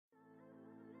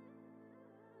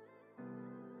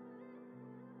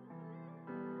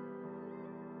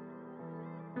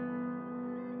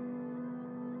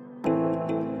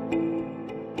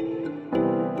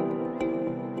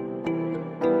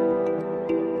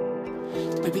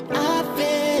Baby, I've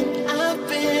been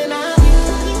thinking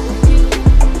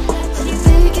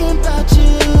about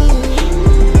you.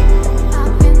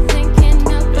 I've been thinking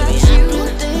about you.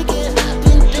 I've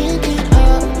been thinking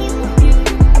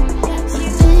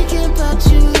about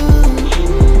you.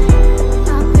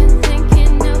 I've been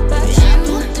thinking about you.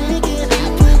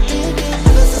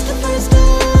 Ever since the first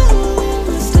time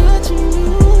we started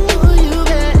you,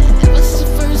 babe. Ever since the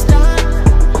first time,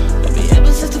 baby.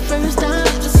 Ever since the first time,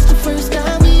 ever since the first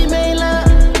time we made love,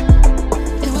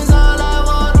 it was all I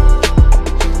wanted.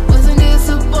 Wasn't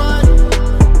disappointed.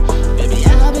 Baby,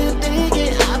 I've been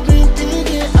thinking.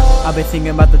 I've been thinking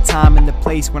about the time and the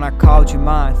place when I called you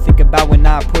mine. Think about when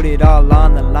I put it all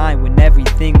on the line. When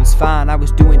everything was fine, I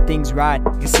was doing things right.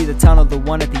 You can see the tunnel, the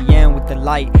one at the end with the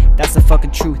light. That's the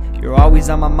fucking truth, you're always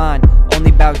on my mind. Only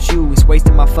about you is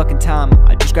wasting my fucking time.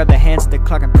 I just grab the hands of the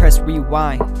clock and press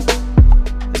rewind.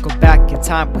 Let's go back in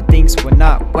time when things were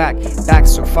not whack. Back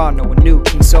so far, no one knew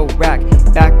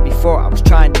KingSolrac. Back before I was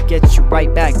trying to get you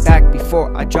right back. Back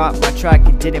before I dropped my track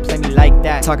and didn't play me like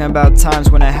that. Talking about times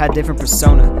when I had different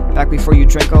persona. Back before you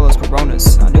drank all those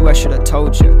Coronas. I knew I should have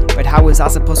told you, but how was I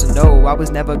supposed to know I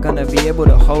was never gonna be able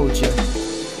to hold you?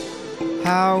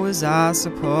 How was I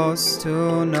supposed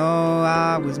to know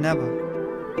I was never?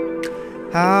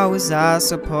 How was I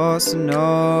supposed to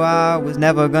know I was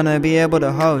never gonna be able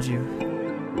to hold you?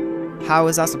 How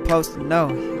was I supposed to know?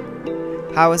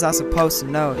 How was I supposed to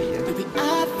know you? Baby,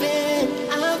 I've been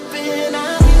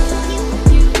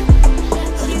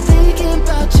thinking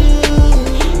about you.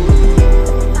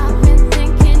 I've been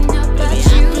thinking about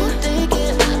you.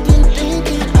 I've been thinking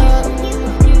about you.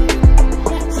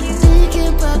 Thinking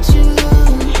about you.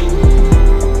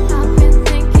 I've been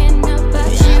thinking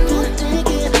about you.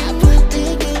 I've been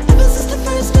thinking. Ever since the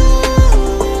first time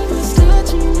we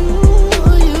started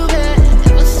you, babe.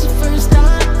 Ever since the first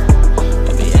time,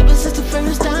 baby. Ever since the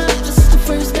first time, ever since the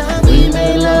first time we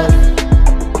made love,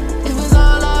 it was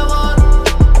all I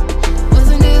wanted.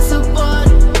 Wasn't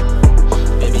disappointed.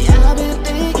 Baby, I've been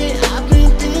thinking.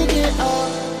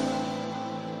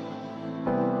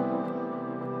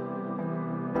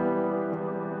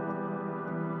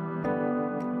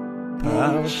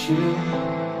 About you.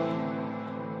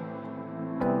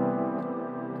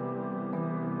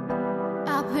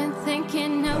 I've been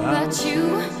thinking about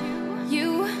you.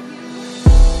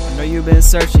 I know you've been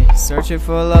searching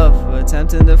for love,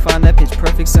 attempting to find that pitch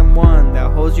perfect someone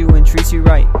that holds you and treats you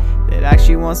right, that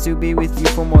actually wants to be with you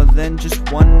for more than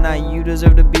just one night. You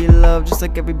deserve to be loved just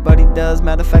like everybody does.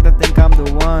 Matter of fact, I think I'm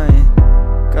the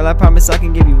one. Girl, I promise I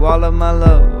can give you all of my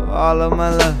love, all of my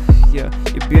love. Yeah,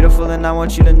 you're beautiful and I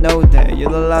want you to know that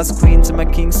you're the last queen to my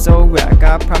KingSolrac.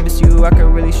 I promise you I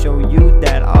can really show you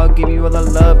that. I'll give you all the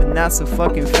love and that's a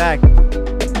fucking fact.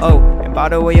 Oh, and by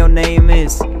the way your name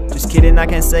is, just kidding, I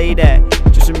can't say that.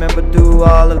 Just remember through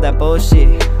all of that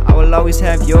bullshit, I will always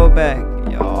have your back.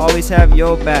 Yeah, I'll always have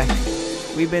your back.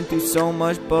 We've been through so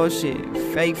much bullshit,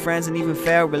 fake friends and even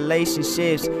failed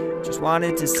relationships. Just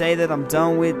wanted to say that I'm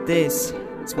done with this.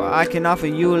 That's why I can offer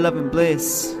you love and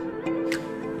bliss.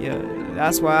 Yeah,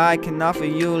 that's why I can offer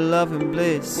you love and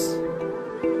bliss.